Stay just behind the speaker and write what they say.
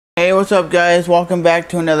Hey, what's up guys? Welcome back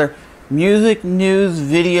to another music news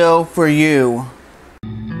video for you.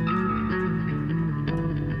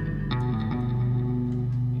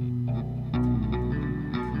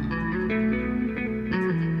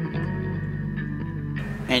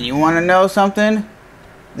 And you want to know something?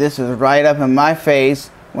 This is right up in my face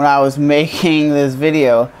when I was making this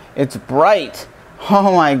video. It's bright.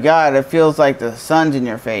 Oh my god, it feels like the sun's in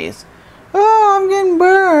your face. Oh, I'm getting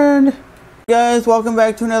burned. Guys, welcome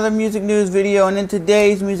back to another music news video, and in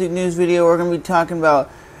today's music news video we're going to be talking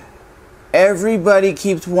about everybody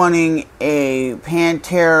keeps wanting a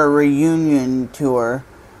Pantera reunion tour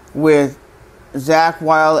with Zakk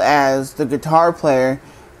Wylde as the guitar player,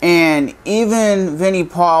 and even Vinnie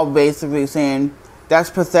Paul basically saying that's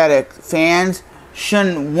pathetic. Fans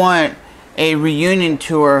shouldn't want a reunion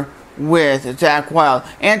tour with Zakk Wylde.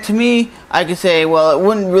 And to me, I could say, well, it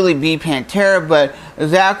wouldn't really be Pantera, but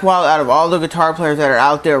Zakk Wylde, out of all the guitar players that are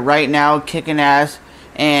out there right now kicking ass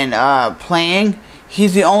and playing,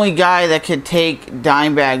 he's the only guy that could take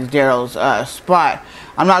Dimebag Darrell's spot.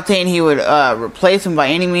 I'm not saying he would replace him by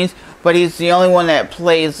any means, but he's the only one that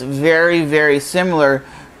plays very, very similar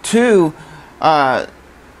to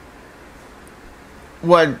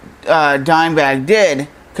what Dimebag did,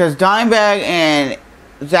 because Dimebag and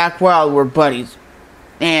Zakk Wylde were buddies,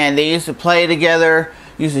 and they used to play together,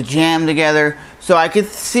 used to jam together, so I could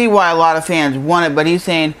see why a lot of fans want it. But he's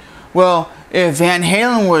saying, well, if Van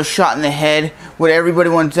Halen was shot in the head, would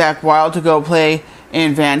everybody want Zakk Wylde to go play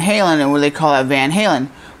in Van Halen, and would they call that Van Halen?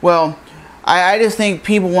 Well, I just think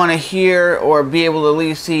people want to hear or be able to at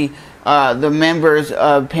least see the members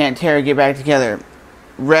of Pantera get back together.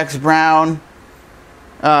 Rex Brown,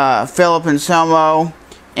 Philip Anselmo,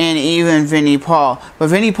 and even Vinnie Paul. But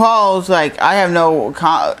Vinnie Paul's like, I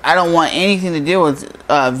don't want anything to do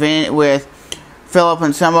with Philip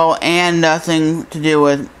Anselmo, and nothing to do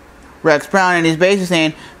with Rex Brown. And he's basically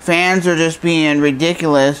saying fans are just being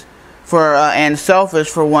ridiculous for and selfish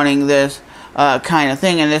for wanting this kind of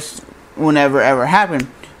thing, and this will never ever happen.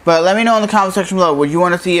 But let me know in the comment section below, would you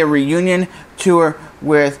want to see a reunion tour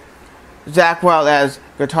with Zakk Wylde as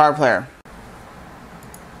guitar player?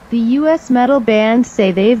 The US metal bands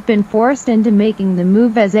say they've been forced into making the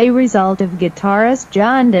move as a result of guitarist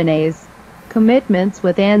John Denney's commitments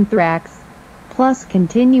with Anthrax, plus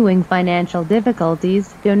continuing financial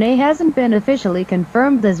difficulties. Denney hasn't been officially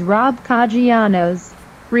confirmed as Rob Caggiano's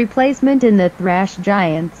replacement in the thrash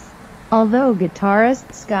giants, although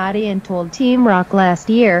guitarist Scotty Ian told Team Rock last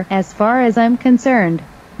year, "As far as I'm concerned,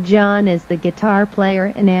 John is the guitar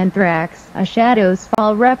player in Anthrax," a Shadows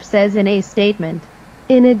Fall rep says in a statement.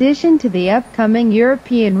 In addition to the upcoming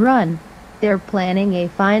European run, they're planning a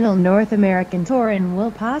final North American tour and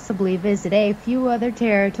will possibly visit a few other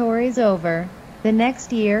territories over the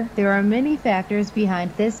next year. There are many factors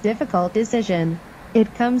behind this difficult decision.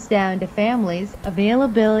 It comes down to families,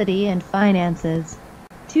 availability, and finances.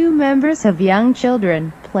 Two members have young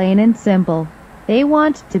children, plain and simple. They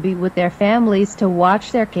want to be with their families to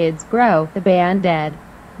watch their kids grow, the band added.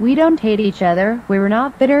 "We don't hate each other, we're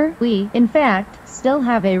not bitter, we, in fact, still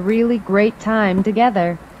have a really great time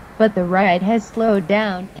together. But the ride has slowed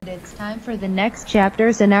down, and it's time for the next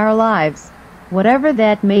chapters in our lives. Whatever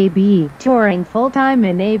that may be, touring full-time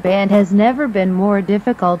in a band has never been more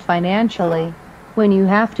difficult financially. When you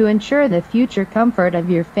have to ensure the future comfort of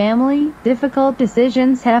your family, difficult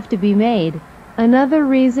decisions have to be made. Another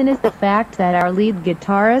reason is the fact that our lead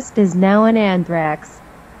guitarist is now in Anthrax,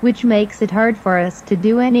 which makes it hard for us to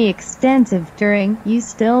do any extensive touring. You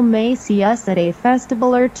still may see us at a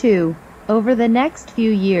festival or two over the next few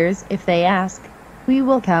years if they ask. We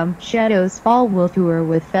will come." Shadows Fall will tour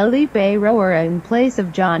with Felipe Roera in place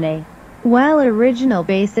of Johnny, while original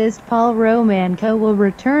bassist Paul Romanco will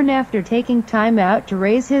return after taking time out to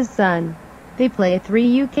raise his son. They play 3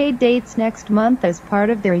 UK dates next month as part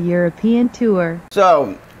of their European tour.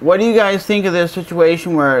 So, what do you guys think of this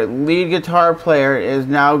situation where lead guitar player is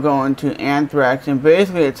now going to Anthrax, and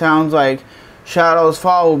basically it sounds like Shadows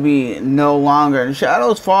Fall will be no longer? And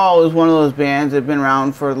Shadows Fall is one of those bands that have been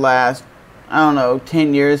around for the last, I don't know,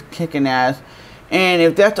 10 years, kicking ass. And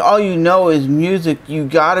if that's all you know is music, you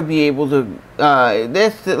gotta be able to,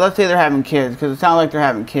 let's say they're having kids, because it sounds like they're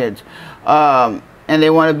having kids, and they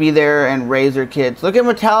want to be there and raise their kids. Look at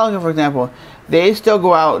Metallica, for example. They still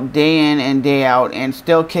go out day in and day out and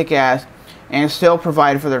still kick ass and still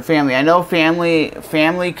provide for their family. I know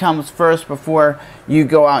family comes first before you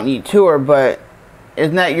go out and eat tour, but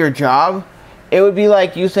isn't that your job? It would be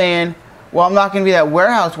like you saying, well, I'm not going to be that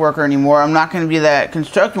warehouse worker anymore. I'm not going to be that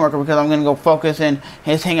construction worker because I'm going to go focus and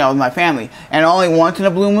just hang out with my family. And only once in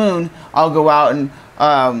a blue moon, I'll go out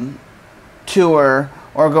and tour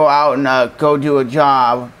or go out and go do a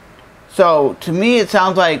job. So to me, it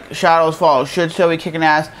sounds like Shadows Fall should still be kicking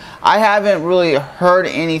ass. I haven't really heard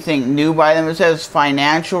anything new by them. It says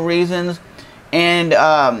financial reasons, and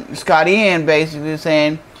Scott Ian basically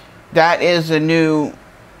saying that is the new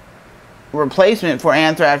replacement for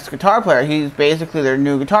Anthrax guitar player. He's basically their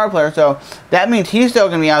new guitar player, so that means he's still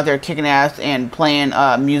gonna be out there kicking ass and playing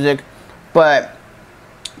music, but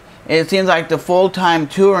it seems like the full-time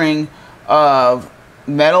touring of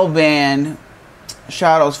metal band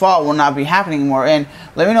Shadows Fall will not be happening anymore. And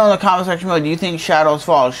let me know in the comment section below, do you think Shadows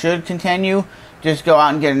Fall should continue? Just go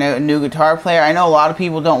out and get a new guitar player? I know a lot of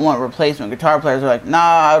people don't want replacement guitar players. They're like,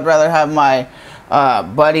 nah, I'd rather have my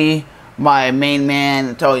buddy, my main man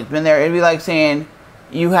that's always been there. It'd be like saying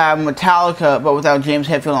you have Metallica but without James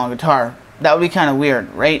Hetfield on guitar. That would be kind of weird,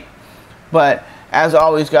 right? But as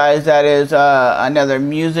always, guys, that is another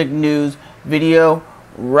music news video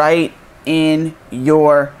right in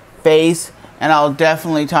your face. And I'll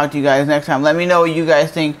definitely talk to you guys next time. Let me know what you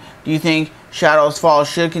guys think. Do you think Shadows Fall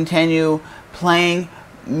should continue playing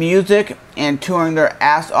music and touring their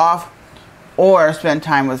ass off, or spend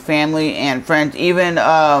time with family and friends? Even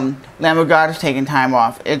Lamb of God is taking time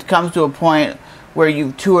off. It comes to a point where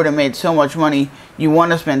you've toured and made so much money, you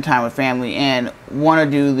want to spend time with family and want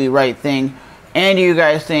to do the right thing. And do you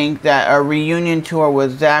guys think that a reunion tour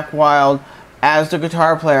with Zakk Wylde as the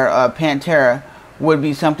guitar player of Pantera would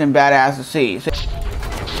be something badass to see? So